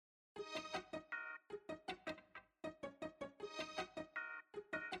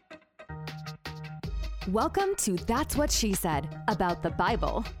Welcome to That's What She Said about the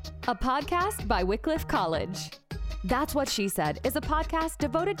Bible, a podcast by Wycliffe College. That's What She Said is a podcast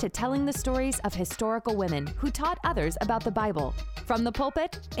devoted to telling the stories of historical women who taught others about the Bible, from the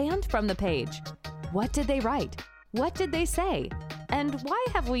pulpit and from the page. What did they write? What did they say? And why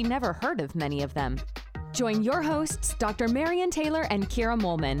have we never heard of many of them? Join your hosts, Dr. Marian Taylor and Kira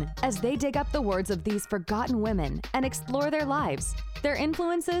Molman, as they dig up the words of these forgotten women and explore their lives, their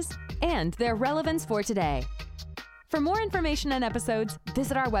influences, and their relevance for today. For more information and episodes,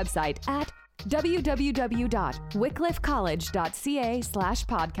 visit our website at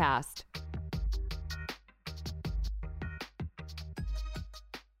www.wycliffecollege.ca/podcast.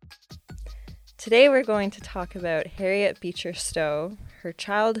 Today we're going to talk about Harriet Beecher Stowe, her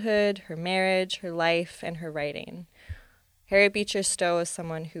childhood, her marriage, her life, and her writing. Harriet Beecher Stowe is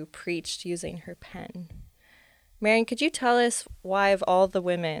someone who preached using her pen. Marian, could you tell us why of all the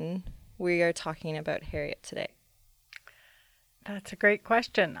women we are talking about Harriet today? That's a great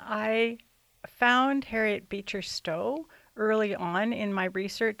question. I found Harriet Beecher Stowe early on in my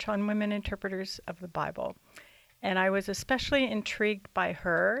research on women interpreters of the Bible. And I was especially intrigued by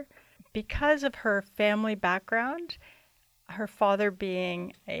her because of her family background, her father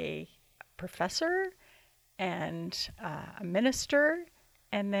being a professor and a minister,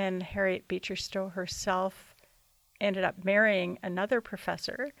 and then Harriet Beecher Stowe herself ended up marrying another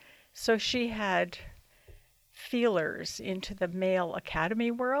professor. So she had feelers into the male academy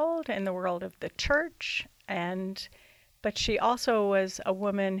world and the world of the church, but she also was a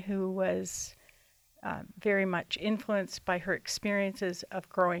woman who was very much influenced by her experiences of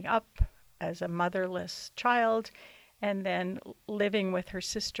growing up as a motherless child and then living with her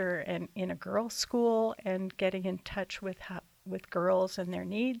sister and in a girls' school and getting in touch with girls and their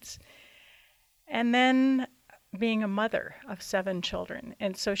needs, and then being a mother of 7 children.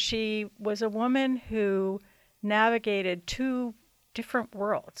 And so she was a woman who navigated 2 different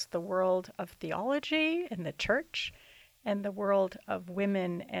worlds, the world of theology and the church, and the world of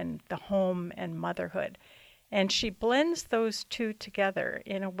women and the home and motherhood. And she blends those 2 together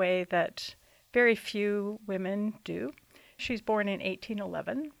in a way that very few women do. She's born in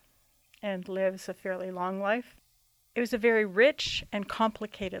 1811 and lives a fairly long life. It was a very rich and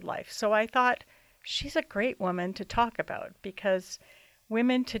complicated life. So I thought she's a great woman to talk about because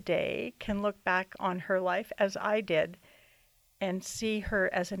women today can look back on her life as I did and see her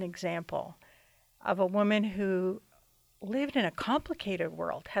as an example of a woman who lived in a complicated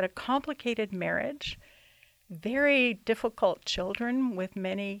world, had a complicated marriage, very difficult children with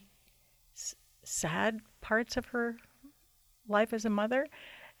many sad parts of her life as a mother.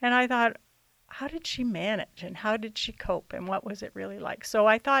 And I thought, how did she manage and how did she cope and what was it really like? So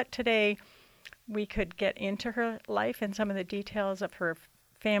I thought today we could get into her life and some of the details of her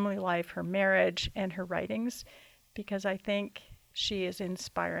family life, her marriage, and her writings, because I think she is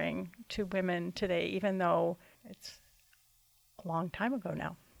inspiring to women today, even though it's a long time ago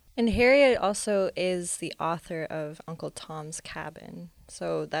now. And Harriet also is the author of Uncle Tom's Cabin.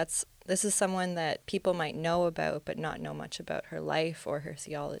 So this is someone that people might know about but not know much about her life or her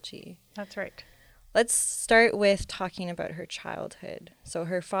theology. That's right. Let's start with talking about her childhood. So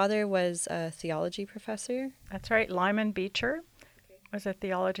her father was a theology professor. That's right. Lyman Beecher was a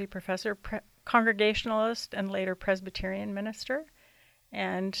theology professor, Congregationalist, and later Presbyterian minister.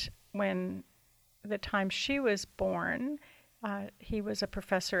 And when the time she was born, he was a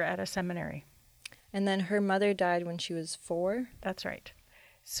professor at a seminary. And then her mother died when she was 4? That's right.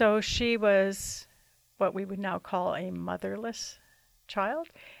 So she was what we would now call a motherless child.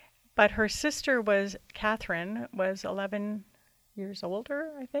 But her sister Catherine was 11 years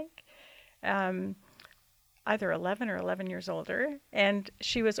older, I think. Either 11 or 11 years older. And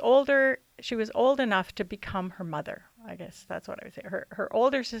she was old enough to become her mother. I guess that's what I would say. Her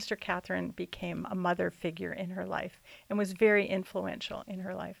older sister, Catherine, became a mother figure in her life and was very influential in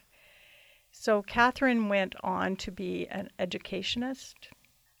her life. So Catherine went on to be an educationist,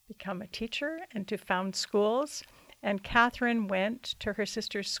 become a teacher, and to found schools. And Catherine went to her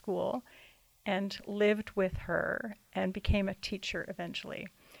sister's school and lived with her and became a teacher eventually.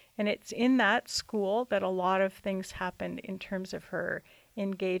 And it's in that school that a lot of things happened in terms of her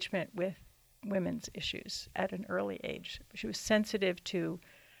engagement with women's issues at an early age. She was sensitive to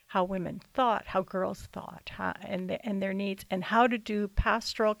how women thought, how girls thought, and their needs, and how to do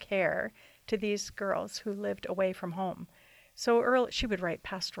pastoral care to these girls who lived away from home. So early, she would write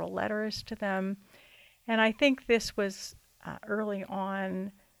pastoral letters to them. And I think this was early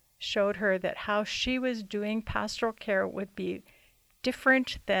on showed her that how she was doing pastoral care would be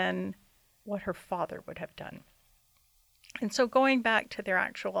different than what her father would have done. And so going back to their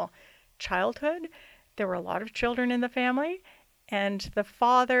actual childhood, There were a lot of children in the family, and the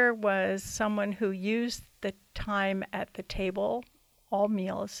father was someone who used the time at the table, all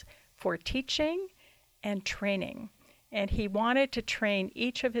meals, for teaching and training. And he wanted to train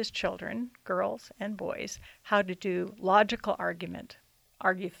each of his children, girls and boys, how to do logical argument,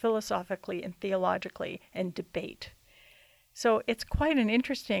 argue philosophically and theologically, and debate. So it's quite an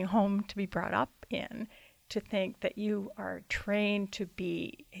interesting home to be brought up in, to think that you are trained to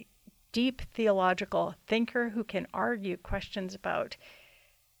be a deep theological thinker who can argue questions about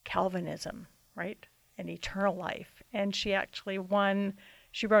Calvinism, right, and eternal life. And she actually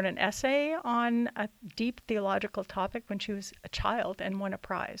she wrote an essay on a deep theological topic when she was a child and won a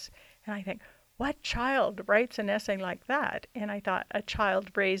prize. And I think, what child writes an essay like that? And I thought, a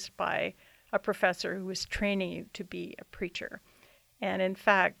child raised by a professor who was training you to be a preacher. And in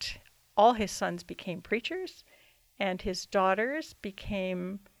fact, all his sons became preachers, and his daughters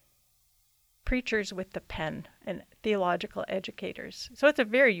became preachers with the pen and theological educators. So it's a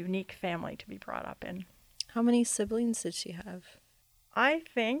very unique family to be brought up in. How many siblings did she have? I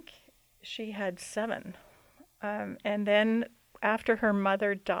think she had 7. And then after her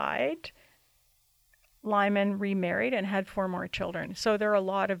mother died, Lyman remarried and had 4 more children. So there are a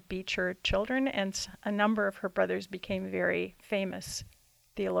lot of Beecher children, and a number of her brothers became very famous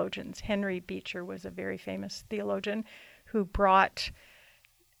theologians. Henry Beecher was a very famous theologian who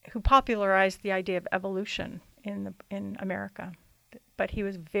popularized the idea of evolution in America. But he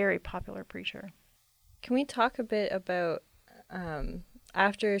was a very popular preacher. Can we talk a bit about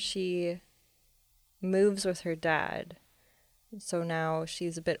after she moves with her dad? So now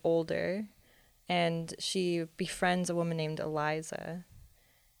she's a bit older, and she befriends a woman named Eliza,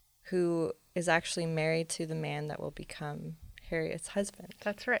 who is actually married to the man that will become Harriet's husband.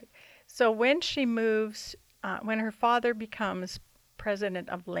 That's right. So when she moves, when her father becomes president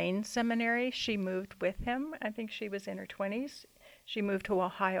of Lane Seminary, she moved with him. I think she was in her 20s. She moved to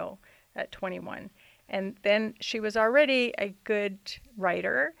Ohio at 21. And then she was already a good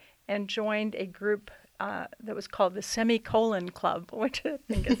writer and joined a group that was called the Semicolon Club, which I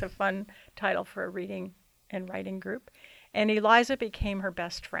think is a fun title for a reading and writing group. And Eliza became her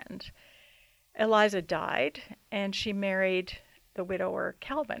best friend. Eliza died, and she married the widower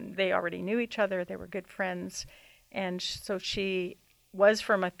Calvin. They already knew each other. They were good friends. And so she was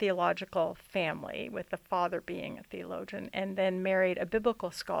from a theological family, with the father being a theologian, and then married a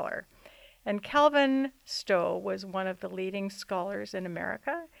biblical scholar. And Calvin Stowe was one of the leading scholars in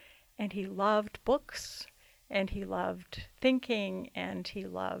America, and he loved books, and he loved thinking, and he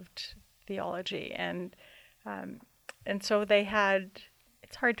loved theology. And so they had,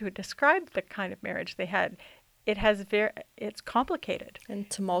 it's hard to describe the kind of marriage they had. It's complicated. And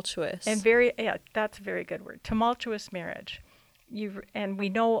tumultuous. And that's a very good word. Tumultuous marriage. And we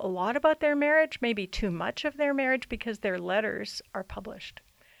know a lot about their marriage, maybe too much of their marriage, because their letters are published.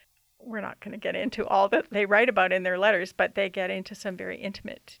 We're not going to get into all that they write about in their letters, but they get into some very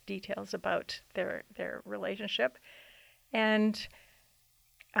intimate details about their relationship. And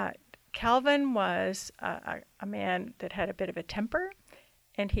Calvin was a man that had a bit of a temper,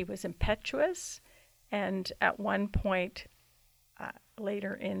 and he was impetuous. And at one point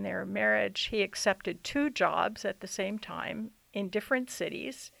later in their marriage, he accepted 2 jobs at the same time in different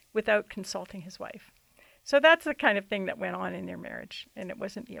cities without consulting his wife. So that's the kind of thing that went on in their marriage, and it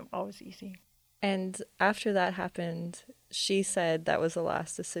wasn't always easy. And after that happened, she said that was the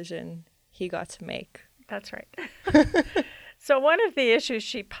last decision he got to make. That's right. So one of the issues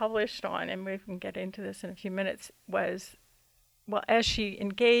she published on, and we can get into this in a few minutes, was, well, as she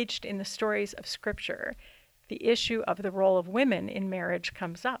engaged in the stories of Scripture, the issue of the role of women in marriage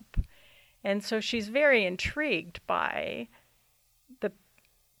comes up. And so she's very intrigued by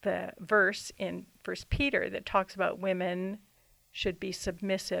the verse in 1 Peter that talks about women should be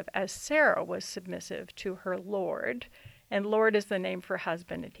submissive as Sarah was submissive to her Lord. And Lord is the name for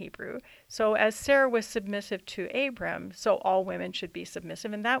husband in Hebrew. So as Sarah was submissive to Abram, so all women should be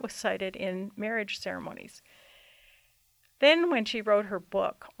submissive. And that was cited in marriage ceremonies. Then when she wrote her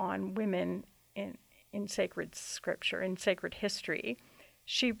book on women in sacred scripture, in sacred history,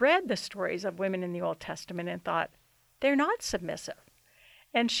 she read the stories of women in the Old Testament and thought, they're not submissive.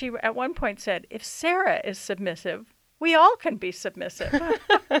 And she at one point said, if Sarah is submissive, we all can be submissive.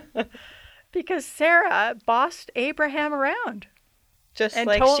 Because Sarah bossed Abraham around. Just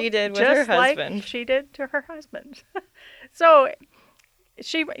like she did with her husband. Like she did to her husband. So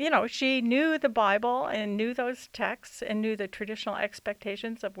she knew the Bible and knew those texts and knew the traditional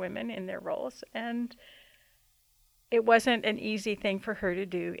expectations of women in their roles. And it wasn't an easy thing for her to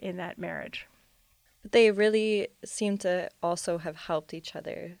do in that marriage. they really seem to also have helped each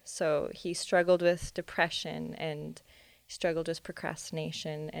other. So he struggled with depression and struggled with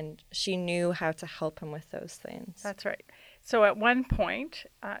procrastination, and she knew how to help him with those things. That's right. So at one point,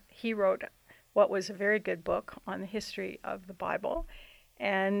 he wrote what was a very good book on the history of the Bible,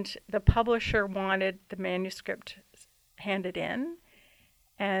 and the publisher wanted the manuscript handed in,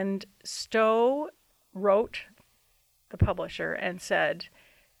 and Stowe wrote the publisher and said,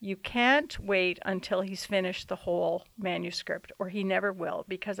 "You can't wait until he's finished the whole manuscript, or he never will,"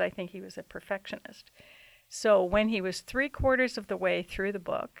 because I think he was a perfectionist. So when he was 3/4 of the way through the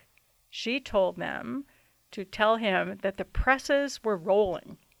book, she told them to tell him that the presses were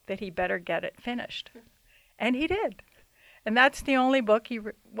rolling, that he better get it finished. And he did. And that's the only book he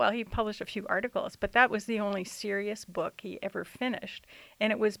published a few articles, but that was the only serious book he ever finished.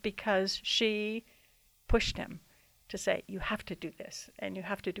 And it was because she pushed him to say, you have to do this, and you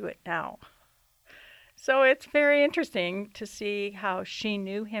have to do it now. So it's very interesting to see how she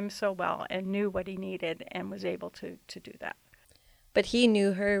knew him so well and knew what he needed and was able to do that. But he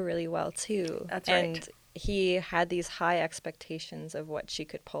knew her really well, too. That's right. And he had these high expectations of what she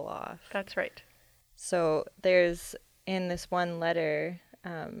could pull off. That's right. So there's, in this one letter,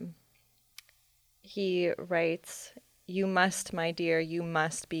 he writes, "You must, my dear, you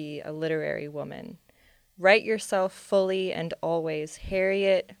must be a literary woman. Write yourself fully and always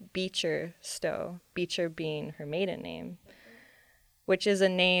Harriet Beecher Stowe," Beecher being her maiden name, "which is a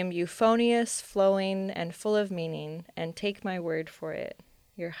name euphonious, flowing, and full of meaning, and take my word for it.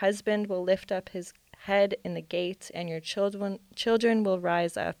 Your husband will lift up his head in the gate, and your children will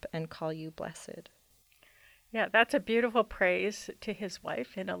rise up and call you blessed." Yeah, that's a beautiful praise to his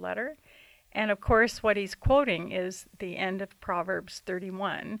wife in a letter. And of course, what he's quoting is the end of Proverbs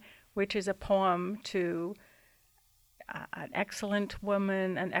 31, which is a poem to an excellent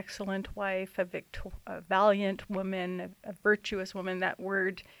woman, an excellent wife, a valiant woman, a virtuous woman. That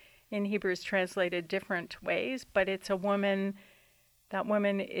word in Hebrew is translated different ways, but it's a woman. That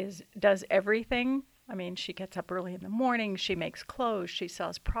woman does everything. I mean, she gets up early in the morning, she makes clothes, she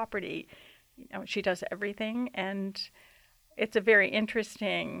sells property. She does everything, and it's a very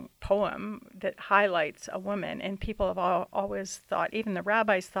interesting poem that highlights a woman, and people have always thought, even the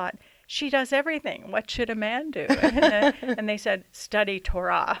rabbis thought, she does everything. What should a man do? And they said, study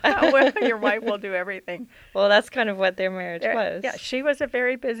Torah. Your wife will do everything. Well, that's kind of what their marriage was. Yeah, she was a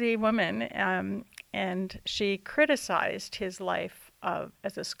very busy woman, and she criticized his life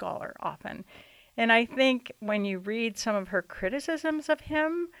as a scholar often. And I think when you read some of her criticisms of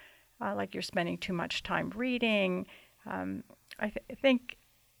him, like you're spending too much time reading, I think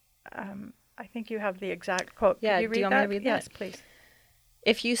you have the exact quote. Yeah, Could you read do you want me to read that? Yes, please.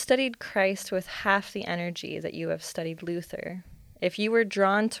 "If you studied Christ with half the energy that you have studied Luther, if you were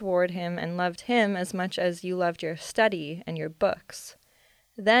drawn toward him and loved him as much as you loved your study and your books,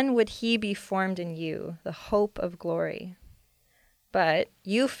 then would he be formed in you, the hope of glory. But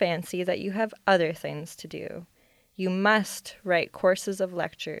you fancy that you have other things to do. You must write courses of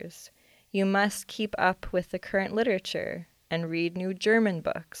lectures. You must keep up with the current literature and read new German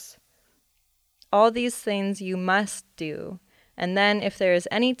books. All these things you must do, and then if there is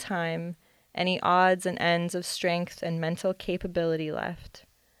any time, any odds and ends of strength and mental capability left,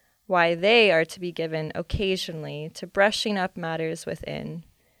 why they are to be given occasionally to brushing up matters within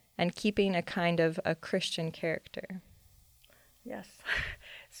and keeping a kind of a Christian character." Yes.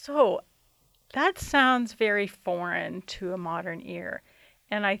 So that sounds very foreign to a modern ear.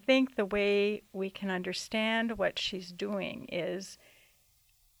 And I think the way we can understand what she's doing is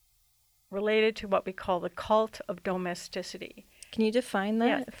related to what we call the cult of domesticity. Can you define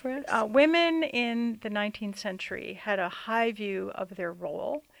that for us? Women in the 19th century had a high view of their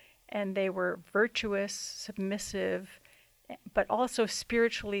role, and they were virtuous, submissive, but also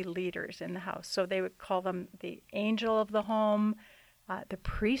spiritually leaders in the house. So they would call them the angel of the home, the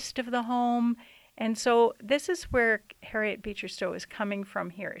priest of the home. And so this is where Harriet Beecher Stowe is coming from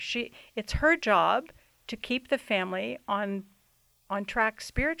here. It's her job to keep the family on track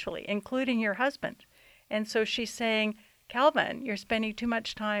spiritually, including your husband. And so she's saying, Calvin, you're spending too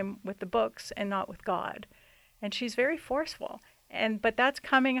much time with the books and not with God. And she's very forceful. But that's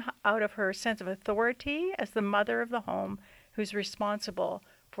coming out of her sense of authority as the mother of the home who's responsible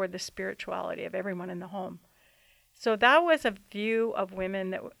for the spirituality of everyone in the home. So that was a view of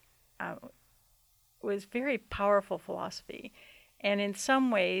women that was very powerful philosophy, and in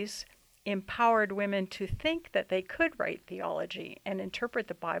some ways empowered women to think that they could write theology and interpret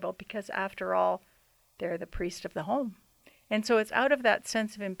the Bible because, after all, they're the priest of the home. And so it's out of that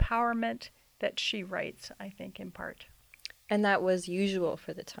sense of empowerment that she writes, I think, in part. And that was usual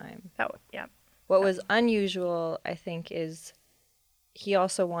for the time. Yeah. What was unusual, I think, is he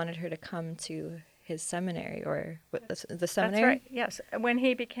also wanted her to come to his seminary, or the seminary? That's right, yes. When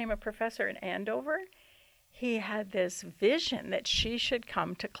he became a professor in Andover, he had this vision that she should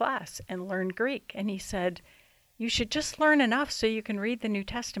come to class and learn Greek. And he said, you should just learn enough so you can read the New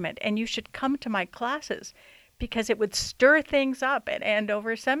Testament, and you should come to my classes, because it would stir things up at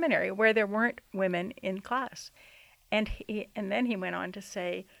Andover Seminary where there weren't women in class. And then he went on to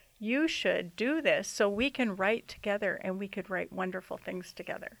say, you should do this so we can write together and we could write wonderful things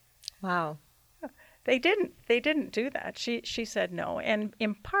together. Wow. They didn't do that. She said no. And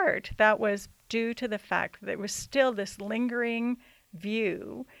in part, that was due to the fact that there was still this lingering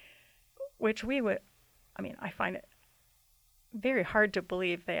view, which I find it very hard to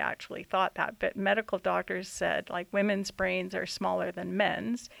believe they actually thought that, but medical doctors said, like, women's brains are smaller than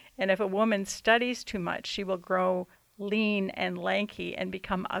men's, and if a woman studies too much, she will grow lean and lanky and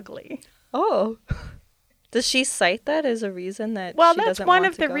become ugly. Oh. Does she cite that as a reason that well, she that's doesn't one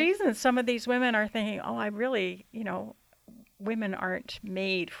want of the to go? reasons some of these women are thinking, oh, I really, women aren't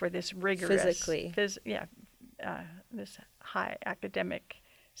made for this rigorous physically. This high academic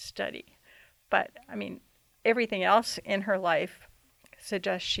study. But I mean, everything else in her life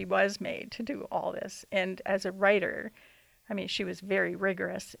suggests she was made to do all this. And as a writer, I mean, she was very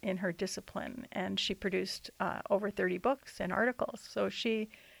rigorous in her discipline, and she produced over 30 books and articles. So she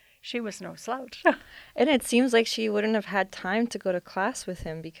was no slouch. And it seems like she wouldn't have had time to go to class with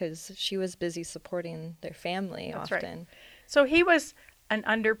him because she was busy supporting their family. That's often. Right. So he was an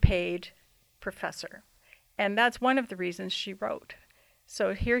underpaid professor, and that's one of the reasons she wrote.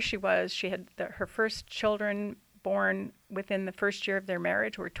 So here she was. She had her first children born within the first year of their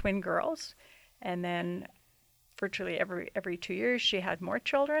marriage were twin girls, and then virtually every 2 years she had more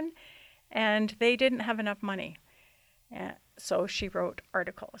children, and they didn't have enough money. So she wrote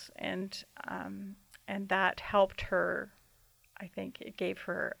articles, and that helped her. I think it gave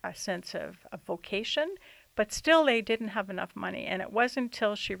her a sense of vocation, but still they didn't have enough money. And it wasn't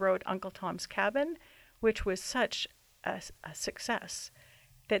until she wrote Uncle Tom's Cabin, which was such a success,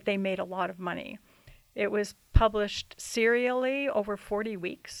 that they made a lot of money. It was published serially over 40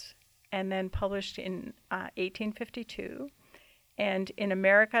 weeks, and then published in 1852. And in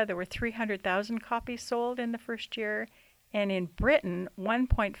America, there were 300,000 copies sold in the first year, and in Britain,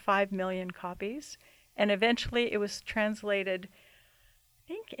 1.5 million copies. And eventually it was translated, I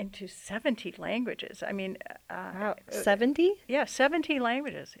think, into 70 languages. I mean... wow, 70? Yeah, 70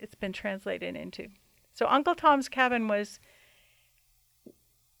 languages it's been translated into. So Uncle Tom's Cabin was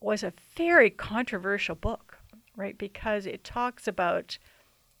a very controversial book, right? Because it talks about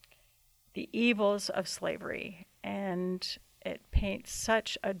the evils of slavery, and it paints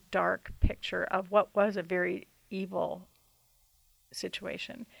such a dark picture of what was a very evil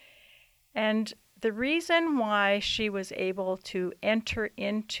situation. And the reason why she was able to enter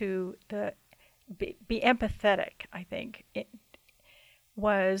into be empathetic, I think,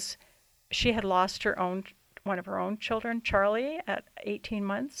 was she had lost one of her own children, Charlie, at 18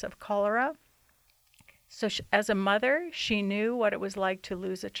 months of cholera. So as a mother, she knew what it was like to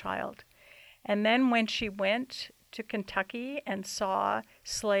lose a child. And then when she went to Kentucky and saw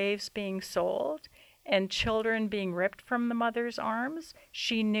slaves being sold and children being ripped from the mother's arms,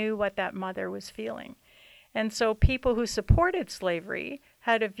 she knew what that mother was feeling. And so people who supported slavery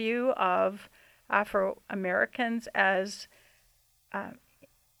had a view of Afro-Americans as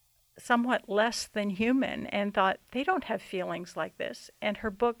somewhat less than human, and thought they don't have feelings like this. And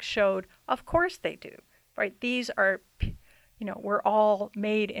her book showed, of course they do, right? These are, we're all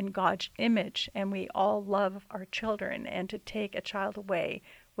made in God's image, and we all love our children, and to take a child away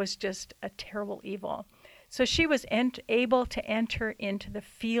was just a terrible evil. So she was able to enter into the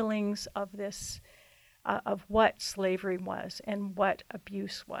feelings of this, of what slavery was, and what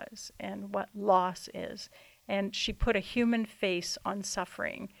abuse was, and what loss is. And she put a human face on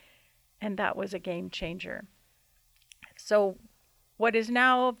suffering, and that was a game changer. So what is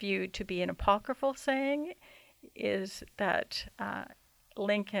now viewed to be an apocryphal saying is that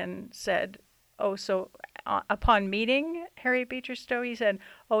Lincoln said, upon meeting Harriet Beecher Stowe, he said,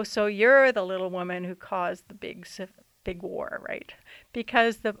 "Oh, so you're the little woman who caused the big war, right?"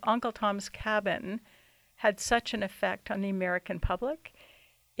 Because the Uncle Tom's Cabin had such an effect on the American public,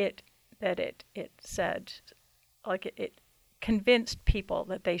 it said, like, it convinced people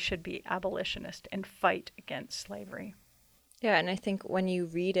that they should be abolitionist and fight against slavery. Yeah, and I think when you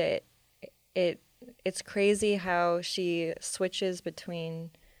read it, it's crazy how she switches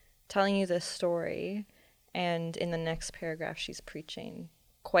between telling you this story, and in the next paragraph she's preaching.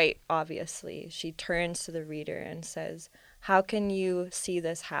 Quite obviously, she turns to the reader and says, how can you see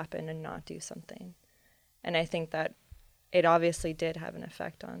this happen and not do something? And I think that it obviously did have an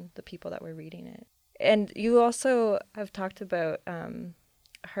effect on the people that were reading it. And you also have talked about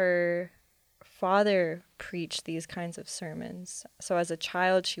her father preached these kinds of sermons. So as a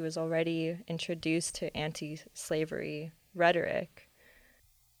child, she was already introduced to anti-slavery rhetoric.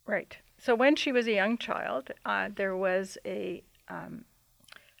 Right. So when she was a young child, there was a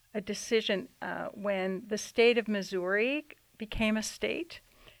decision when the state of Missouri became a state.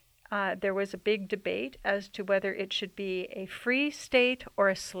 There was a big debate as to whether it should be a free state or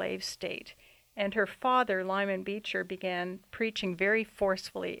a slave state. And her father, Lyman Beecher, began preaching very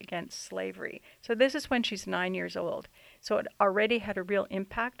forcefully against slavery. So this is when she's 9 years old. So it already had a real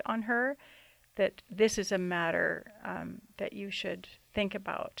impact on her that this is a matter that you should think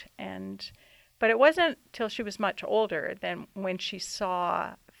about. But it wasn't till she was much older than when she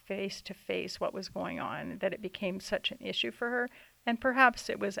saw face to face what was going on that it became such an issue for her. And perhaps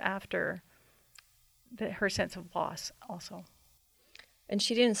it was after her sense of loss also. And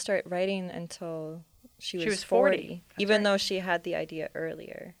she didn't start writing until she was 40. Even though she had the idea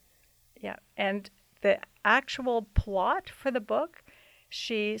earlier. Yeah, and the actual plot for the book,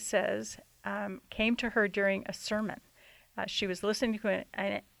 she says, came to her during a sermon. She was listening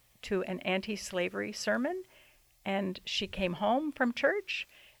to an anti-slavery sermon, and she came home from church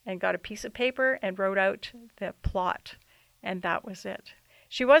and got a piece of paper and wrote out the plot, and that was it.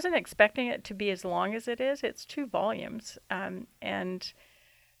 She wasn't expecting it to be as long as it is. It's 2 volumes,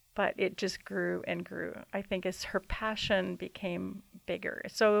 but it just grew and grew, I think, as her passion became bigger.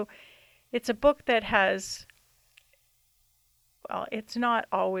 So it's a book that has, well, it's not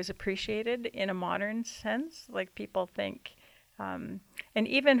always appreciated in a modern sense. Like people think, and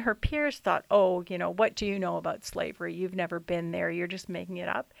even her peers thought, oh, what do you know about slavery? You've never been there. You're just making it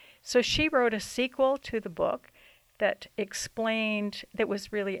up. So she wrote a sequel to the book that explained, that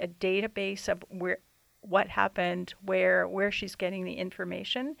was really a database of what happened, where she's getting the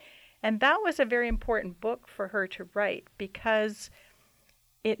information. And that was a very important book for her to write because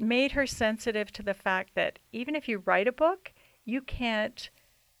it made her sensitive to the fact that even if you write a book, you can't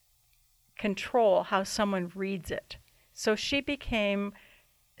control how someone reads it. So she became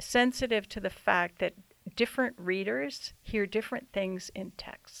sensitive to the fact that different readers hear different things in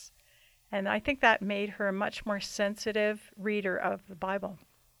texts. And I think that made her a much more sensitive reader of the Bible.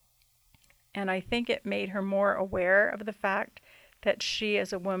 And I think it made her more aware of the fact that she,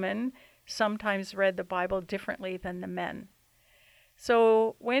 as a woman, sometimes read the Bible differently than the men.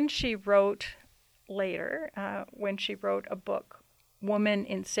 So when she wrote later, when she wrote a book, Woman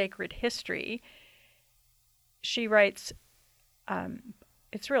in Sacred History, she writes,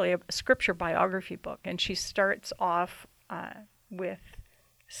 it's really a scripture biography book, and she starts off with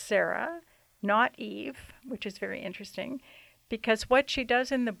Sarah, not Eve, which is very interesting, because what she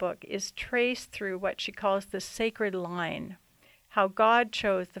does in the book is trace through what she calls the sacred line, how God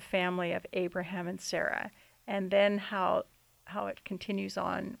chose the family of Abraham and Sarah, and then how it continues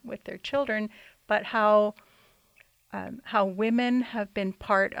on with their children, but how women have been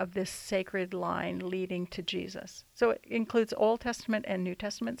part of this sacred line leading to Jesus. So it includes Old Testament and New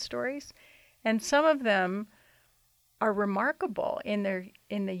Testament stories, and some of them are remarkable in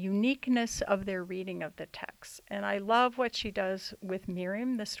the uniqueness of their reading of the text. And I love what she does with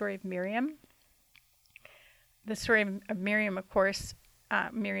Miriam, the story of Miriam. The story of Miriam, of course,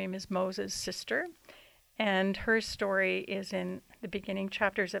 Miriam is Moses' sister, and her story is in the beginning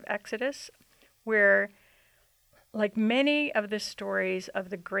chapters of Exodus, where, like many of the stories of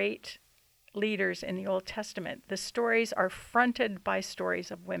the great leaders in the Old Testament, the stories are fronted by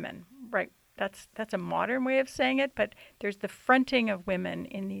stories of women, right? That's a modern way of saying it, but there's the fronting of women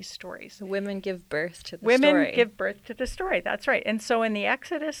in these stories. The women give birth to the story. Women give birth to the story, that's right. And so in the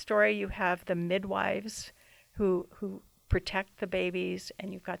Exodus story, you have the midwives who protect the babies,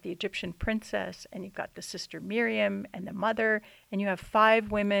 and you've got the Egyptian princess, and you've got the sister Miriam and the mother, and you have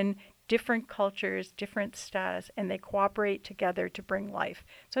 5 women, different cultures, different status, and they cooperate together to bring life.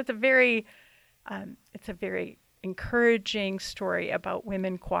 So it's a very encouraging story about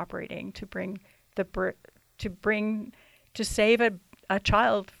women cooperating to save a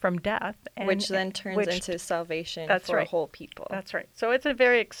child from death, which then turns into salvation for a whole people. That's right. So it's a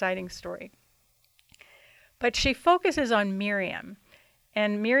very exciting story. But she focuses on Miriam,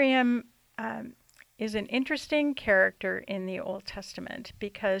 and Miriam is an interesting character in the Old Testament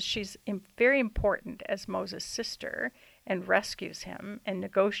because she's very important as Moses' sister and rescues him and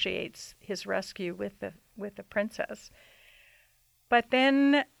negotiates his rescue with the princess. But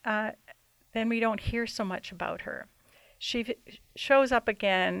then we don't hear so much about her. She shows up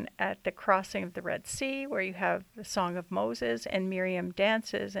again at the crossing of the Red Sea, where you have the Song of Moses, and Miriam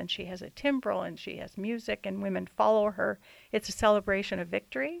dances, and she has a timbrel, and she has music, and women follow her. It's a celebration of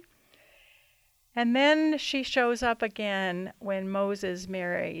victory. And then she shows up again when Moses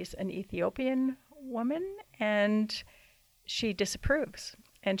marries an Ethiopian woman, and she disapproves.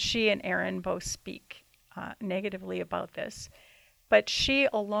 And she and Aaron both speak negatively about this. But she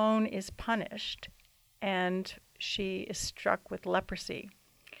alone is punished, and she is struck with leprosy.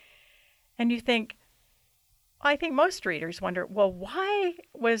 And you think, I think most readers wonder, well, why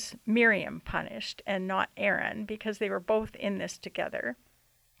was Miriam punished and not Aaron? Because they were both in this together.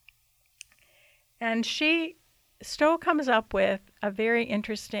 And Stowe comes up with a very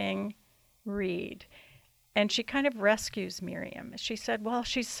interesting read. And she kind of rescues Miriam. She said, well,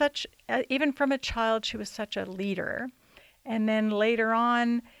 she's even from a child, she was such a leader. And then later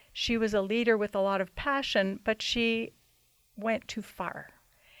on, she was a leader with a lot of passion, but she went too far.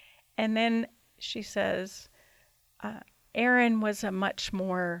 And then she says, Aaron was a much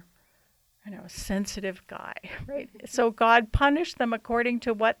more, sensitive guy, right? So God punished them according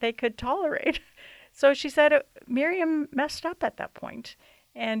to what they could tolerate. So she said Miriam messed up at that point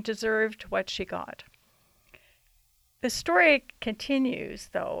and deserved what she got. The story continues,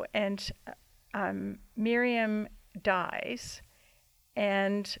 though, and Miriam dies,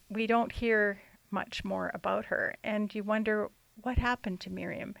 and we don't hear much more about her. And you wonder, what happened to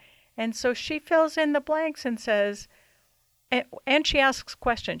Miriam? And so she fills in the blanks and says, and she asks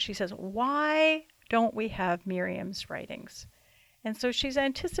questions. She says, why don't we have Miriam's writings? And so she's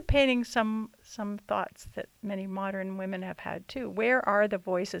anticipating some thoughts that many modern women have had too. Where are the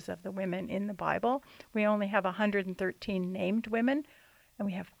voices of the women in the Bible? We only have 113 named women, and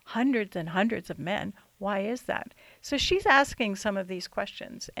we have hundreds and hundreds of men. Why is that? So she's asking some of these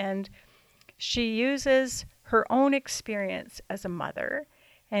questions, and she uses her own experience as a mother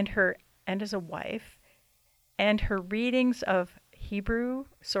and as a wife, and her readings of Hebrew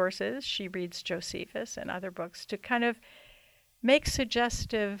sources. She reads Josephus and other books to kind of make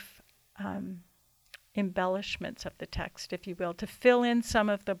suggestive embellishments of the text, if you will, to fill in some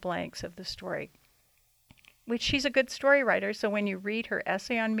of the blanks of the story. Which she's a good story writer, so when you read her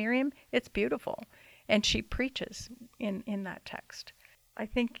essay on Miriam, it's beautiful. And she preaches in that text. I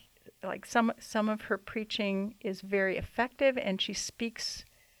think like some of her preaching is very effective, and she speaks.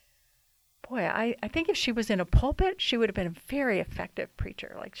 Boy, I think if she was in a pulpit, she would have been a very effective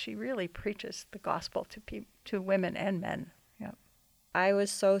preacher. Like, she really preaches the gospel to women and men. Yeah. I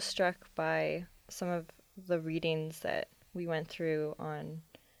was so struck by some of the readings that we went through on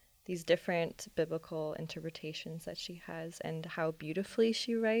these different biblical interpretations that she has, and how beautifully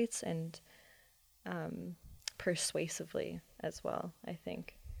she writes, and persuasively as well, I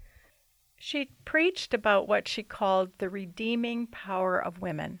think. She preached about what she called the redeeming power of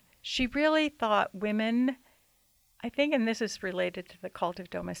women. She really thought women, I think, and this is related to the cult of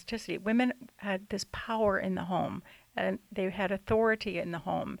domesticity, women had this power in the home, and they had authority in the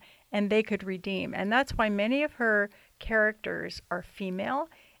home, and they could redeem. And that's why many of her characters are female,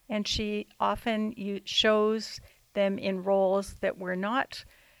 and she often shows them in roles that were not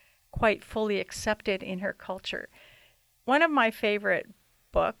quite fully accepted in her culture. One of my favorite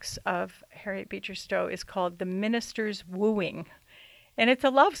books of Harriet Beecher Stowe is called The Minister's Wooing, and it's a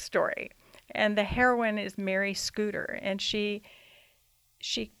love story. And the heroine is Mary Scooter, and she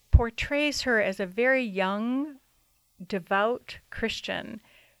portrays her as a very young, devout Christian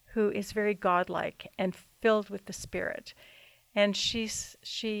who is very godlike and filled with the Spirit. And she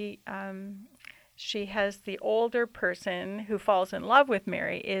has the older person who falls in love with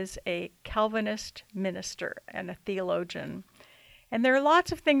Mary is a Calvinist minister and a theologian. And there are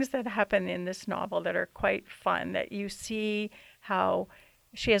lots of things that happen in this novel that are quite fun, that you see how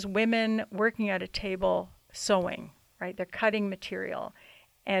she has women working at a table sewing, right? They're cutting material.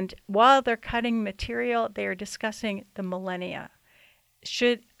 And while they're cutting material, they're discussing the millennia.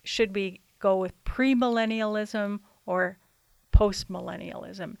 Should we go with premillennialism or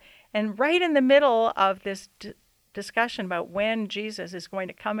postmillennialism? And right in the middle of this discussion about when Jesus is going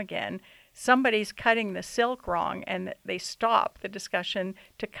to come again, somebody's cutting the silk wrong, and they stop the discussion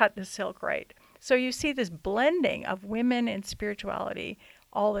to cut the silk right. So you see this blending of women and spirituality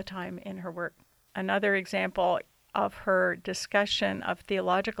all the time in her work. Another example of her discussion of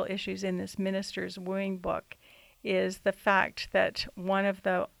theological issues in this Minister's Wooing book is the fact that one of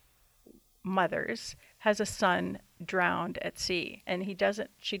the mothers has a son drowned at sea, and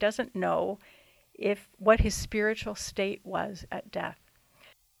she doesn't know what his spiritual state was at death.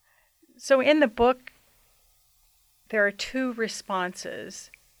 So in the book, there are two responses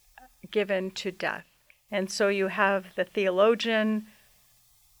given to death. And so you have the theologian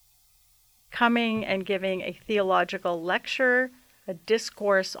coming and giving a theological lecture, a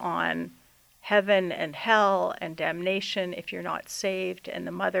discourse on heaven and hell and damnation if you're not saved. And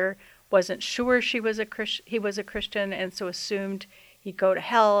the mother wasn't sure he was a Christian, and so assumed he'd go to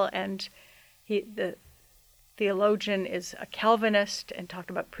hell. And the theologian is a Calvinist and talked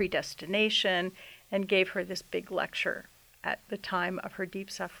about predestination and gave her this big lecture at the time of her deep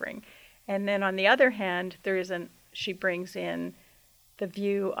suffering. And then on the other hand, she brings in the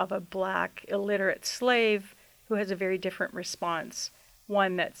view of a black illiterate slave who has a very different response,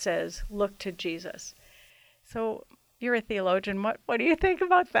 one that says, look to Jesus. So you're a theologian. What do you think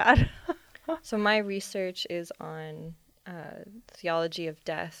about that? So my research is on theology of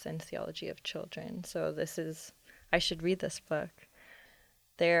death and theology of children. So I should read this book.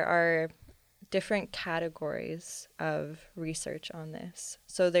 There are different categories of research on this.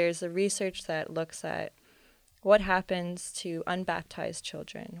 So there's a research that looks at what happens to unbaptized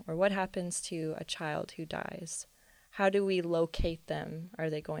children, or what happens to a child who dies. How do we locate them? Are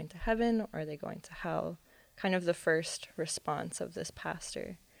they going to heaven or are they going to hell? Kind of the first response of this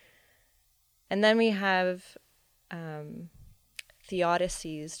pastor. And then we have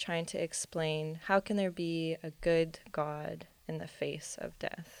theodicies trying to explain how can there be a good God in the face of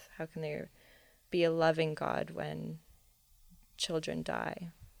death? How can there be a loving God when children die?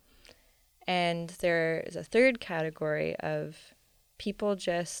 And there is a third category of people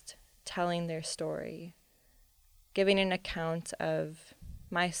just telling their story, giving an account of,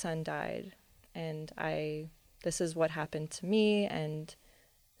 my son died, and this is what happened to me, and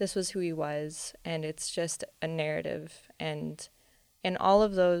this was who he was, and it's just a narrative. And in all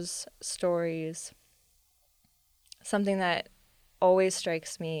of those stories, something that always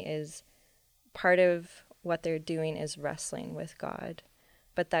strikes me is part of what they're doing is wrestling with God,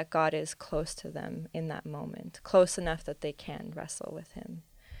 but that God is close to them in that moment, close enough that they can wrestle with him.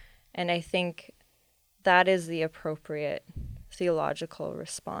 And I think that is the appropriate theological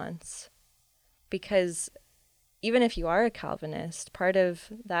response, because even if you are a Calvinist, part of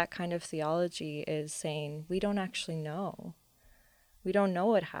that kind of theology is saying, we don't actually know. We don't know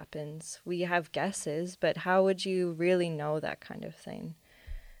what happens. We have guesses, but how would you really know that kind of thing?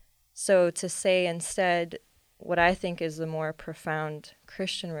 So to say instead, what I think is the more profound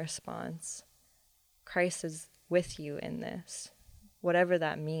Christian response, Christ is with you in this, whatever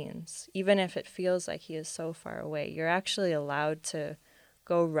that means. Even if it feels like he is so far away, you're actually allowed to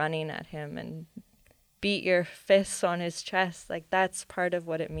go running at him and beat your fists on his chest. Like, that's part of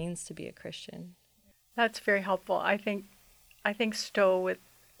what it means to be a Christian. That's very helpful. I think Stowe would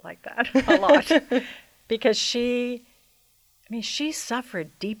like that a lot because she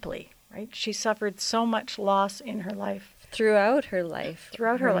suffered deeply, right? She suffered so much loss in her life. Throughout her life.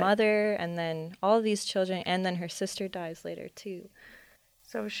 Her mother, and then all these children, and then her sister dies later too.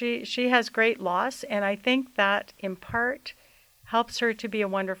 So she has great loss, and I think that in part helps her to be a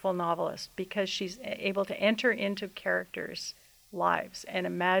wonderful novelist because she's able to enter into characters' lives and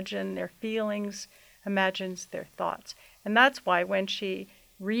imagine their feelings, imagines their thoughts. And that's why when she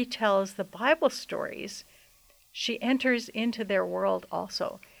retells the Bible stories, she enters into their world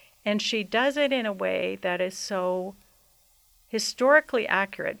also. And she does it in a way that is so historically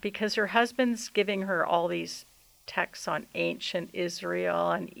accurate because her husband's giving her all these texts on ancient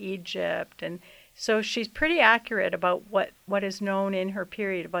Israel and Egypt. And so she's pretty accurate about what is known in her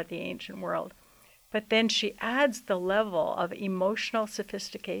period about the ancient world. But then she adds the level of emotional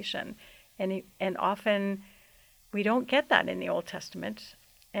sophistication. And often we don't get that in the Old Testament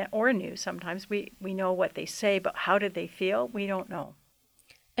or New sometimes. We know what they say, but how did they feel? We don't know.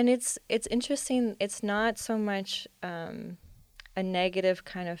 And it's interesting. It's not so much a negative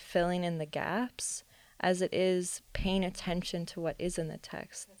kind of filling in the gaps as it is paying attention to what is in the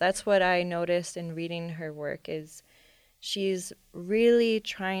text. That's what I noticed in reading her work is she's really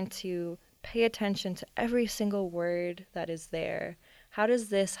trying to pay attention to every single word that is there. How does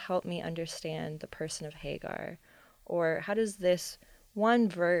this help me understand the person of Hagar? Or how does this one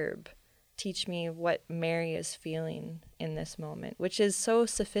verb teach me what Mary is feeling in this moment, which is so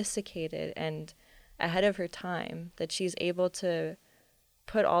sophisticated and ahead of her time that she's able to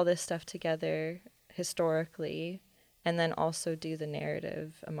put all this stuff together historically and then also do the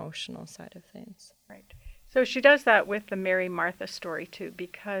narrative, emotional side of things. Right. So she does that with the Mary Martha story too,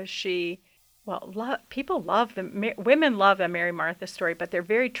 because women love the Mary Martha story, but they're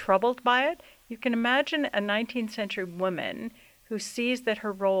very troubled by it. You can imagine a 19th century woman who sees that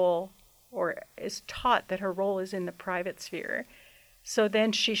her role, or is taught that her role is in the private sphere. So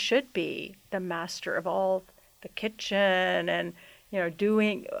then she should be the master of all the kitchen and,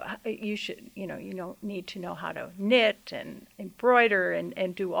 doing, you should, you need to know how to knit and embroider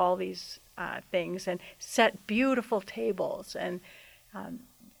and do all these things and set beautiful tables and,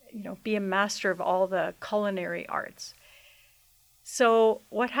 be a master of all the culinary arts. So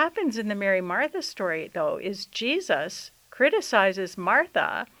what happens in the Mary Martha story, though, is Jesus criticizes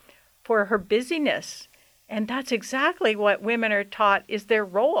Martha for her busyness. And that's exactly what women are taught is their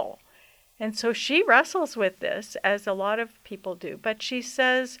role. And so she wrestles with this, as a lot of people do. But she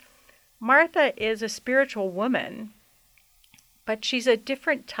says Martha is a spiritual woman, but she's a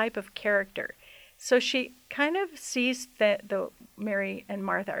different type of character. So she kind of sees the Mary and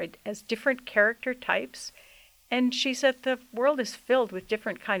Martha as different character types. And she said the world is filled with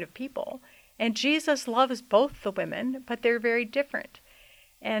different kind of people. And Jesus loves both the women, but they're very different.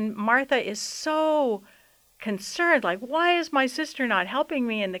 And Martha is so concerned, like, why is my sister not helping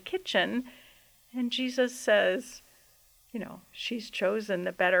me in the kitchen? And Jesus says, she's chosen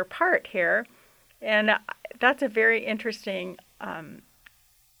the better part here. And that's a very interesting,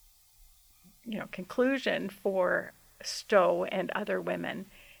 conclusion for Stowe and other women.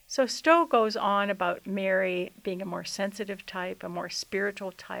 So Stowe goes on about Mary being a more sensitive type, a more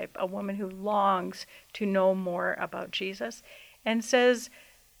spiritual type, a woman who longs to know more about Jesus, and says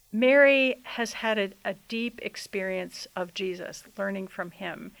Mary has had a deep experience of Jesus, learning from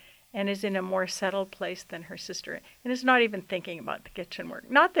him, and is in a more settled place than her sister, and is not even thinking about the kitchen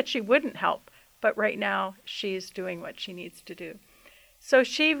work. Not that she wouldn't help, but right now she's doing what she needs to do. So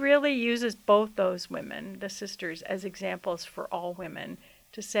she really uses both those women, the sisters, as examples for all women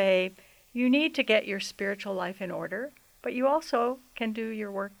to say, you need to get your spiritual life in order, but you also can do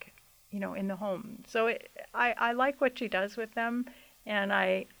your work, in the home. So I like what she does with them, and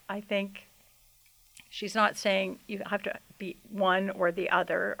I think she's not saying you have to be one or the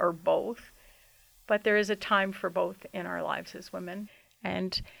other or both, but there is a time for both in our lives as women.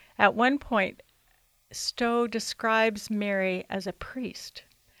 And at one point, Stowe describes Mary as a priest.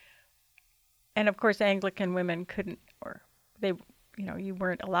 And of course, Anglican women couldn't, or they, you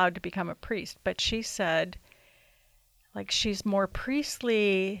weren't allowed to become a priest. But she said, she's more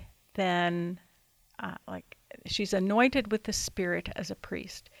priestly than, she's anointed with the Spirit as a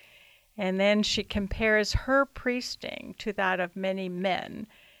priest. And then she compares her priesting to that of many men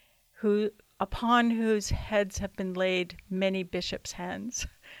upon whose heads have been laid many bishops' hands.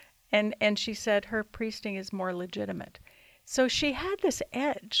 And she said her priesting is more legitimate. So she had this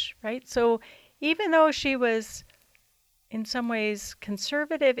edge, right? So even though she was in some ways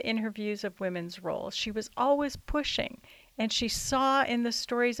conservative in her views of women's roles, she was always pushing. And she saw in the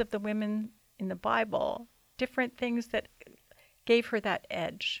stories of the women in the Bible different things that gave her that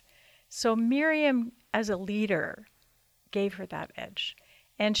edge. So Miriam, as a leader, gave her that edge.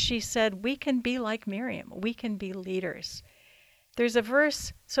 And she said, we can be like Miriam. We can be leaders. There's a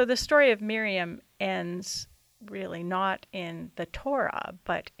verse, so the story of Miriam ends really not in the Torah,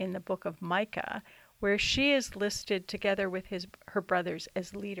 but in the book of Micah, where she is listed together with her brothers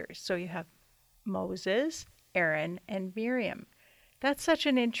as leaders. So you have Moses, Aaron, and Miriam. That's such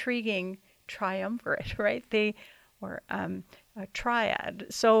an intriguing triumvirate, right? A triad.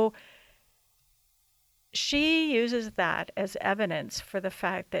 So she uses that as evidence for the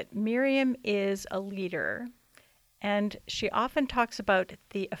fact that Miriam is a leader, and she often talks about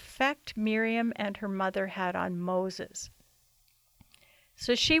the effect Miriam and her mother had on Moses.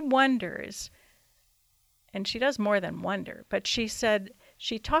 So she wonders, and she does more than wonder, but she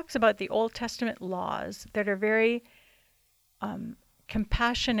talks about the Old Testament laws that are very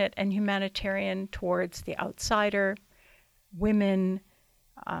compassionate and humanitarian towards the outsider, women,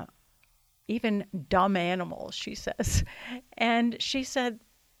 even dumb animals, she says. And she said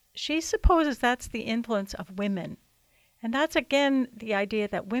she supposes that's the influence of women. And that's, again, the idea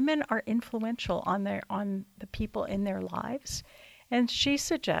that women are influential on the people in their lives. And she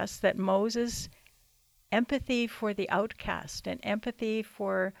suggests that Moses' empathy for the outcast and empathy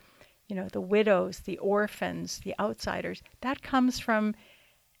for, the widows, the orphans, the outsiders, that comes from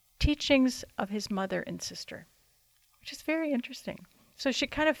teachings of his mother and sister, which is very interesting. So she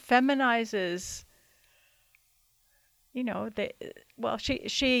kind of feminizes,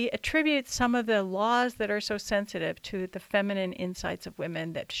 she attributes some of the laws that are so sensitive to the feminine insights of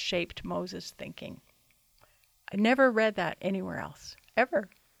women that shaped Moses' thinking. I never read that anywhere else, ever.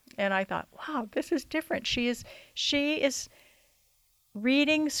 And I thought, wow, this is different. She is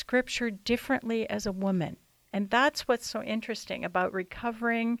reading scripture differently as a woman. And that's what's so interesting about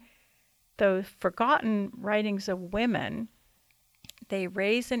recovering those forgotten writings of women. They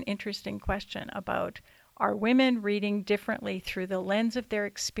raise an interesting question about, are women reading differently through the lens of their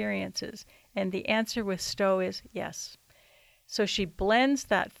experiences? And the answer with Stowe is yes. So she blends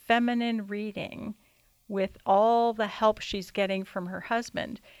that feminine reading with all the help she's getting from her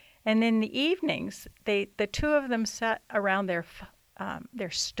husband. And in the evenings, the two of them sat around their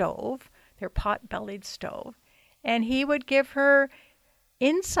stove, their pot-bellied stove, and he would give her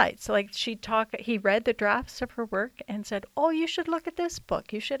insights. Like he read the drafts of her work and said, "Oh, you should look at this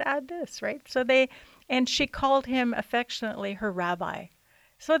book. You should add this," right? And she called him affectionately her rabbi.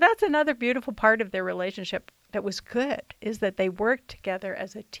 So that's another beautiful part of their relationship that was good, is that they worked together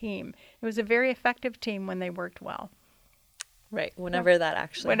as a team. It was a very effective team when they worked well. Right, whenever that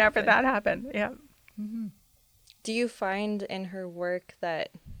happened, yeah. Mm-hmm. Do you find in her work that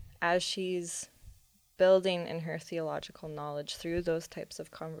as she's building in her theological knowledge through those types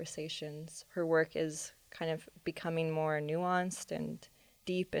of conversations, her work is kind of becoming more nuanced and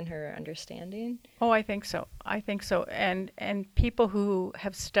deep in her understanding? Oh, I think so. And people who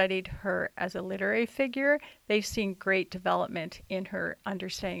have studied her as a literary figure, they've seen great development in her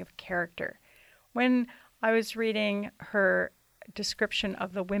understanding of character. When I was reading her description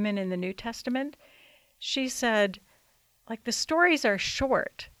of the women in the New Testament, she said, like, the stories are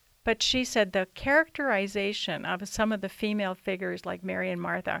short, but she said the characterization of some of the female figures like Mary and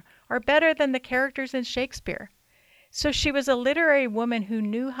Martha are better than the characters in Shakespeare. So she was a literary woman who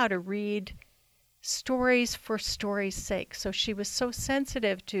knew how to read stories for story's sake. So she was so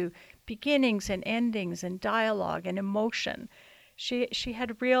sensitive to beginnings and endings and dialogue and emotion. She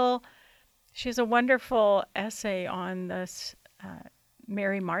has a wonderful essay on this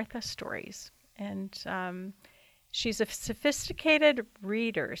Mary Martha stories. And she's a sophisticated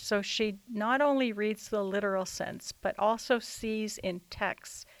reader. So she not only reads the literal sense, but also sees in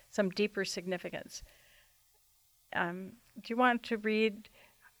texts some deeper significance. Do you want to read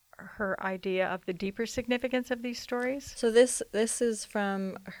her idea of the deeper significance of these stories? So this is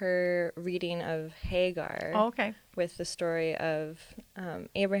from her reading of Hagar. Oh, okay. With the story of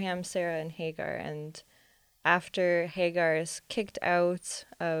Abraham, Sarah, and Hagar. And after Hagar is kicked out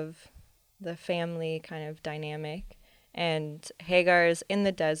of the family kind of dynamic, and Hagar is in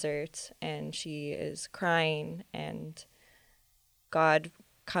the desert, and she is crying, and God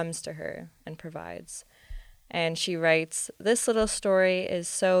comes to her and provides. And she writes, "This little story is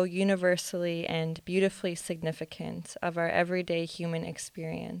so universally and beautifully significant of our everyday human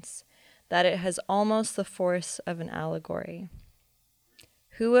experience that it has almost the force of an allegory.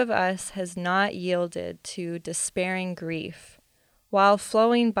 Who of us has not yielded to despairing grief, while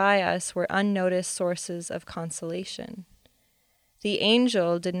flowing by us were unnoticed sources of consolation? The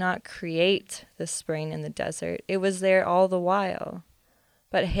angel did not create the spring in the desert. It was there all the while.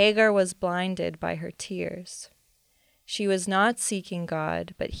 But Hagar was blinded by her tears. She was not seeking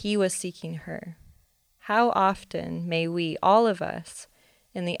God, but he was seeking her. How often may we, all of us,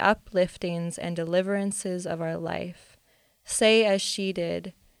 in the upliftings and deliverances of our life, say as she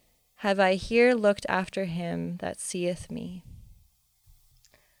did, 'Have I here looked after him that seeth me?'"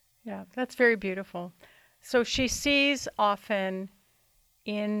 Yeah, that's very beautiful. So she sees often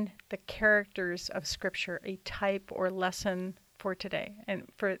in the characters of Scripture a type or lesson for today.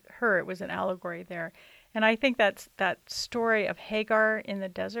 And for her, it was an allegory there. And I think that story of Hagar in the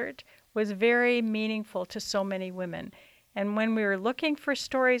desert was very meaningful to so many women. And when we were looking for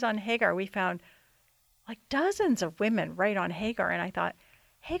stories on Hagar, we found like dozens of women write on Hagar. And I thought,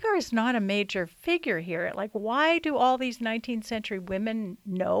 Hagar is not a major figure here. Like, why do all these 19th century women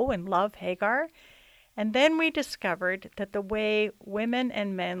know and love Hagar? And then we discovered that the way women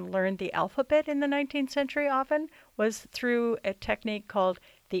and men learned the alphabet in the 19th century often was through a technique called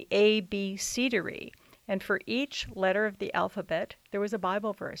the ABCdery. And for each letter of the alphabet, there was a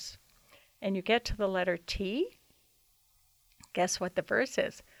Bible verse. And you get to the letter T. Guess what the verse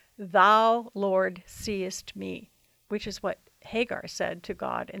is? "Thou, Lord, seest me," which is what Hagar said to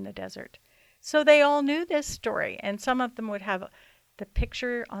God in the desert. So they all knew this story. And some of them would have the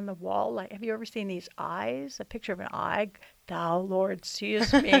picture on the wall. Like, have you ever seen these eyes? A picture of an eye. "Thou, Lord,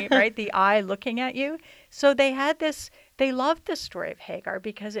 seest me," right? The eye looking at you. So they had this, they loved the story of Hagar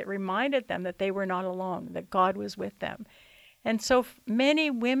because it reminded them that they were not alone, that God was with them. And so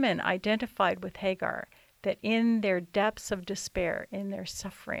many women identified with Hagar, that in their depths of despair, in their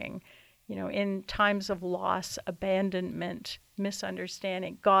suffering, in times of loss, abandonment,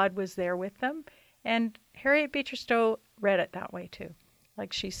 misunderstanding, God was there with them. And Harriet Beecher Stowe read it that way too.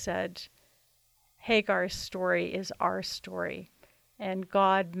 Like she said, Hagar's story is our story. And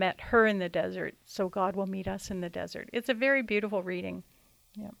God met her in the desert, so God will meet us in the desert. It's a very beautiful reading.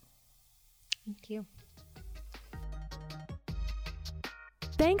 Yeah. Thank you.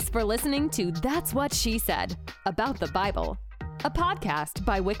 Thanks for listening to That's What She Said, about the Bible, a podcast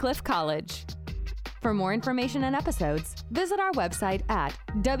by Wycliffe College. For more information and episodes, visit our website at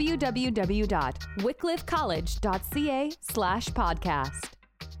www.wycliffecollege.ca/podcast.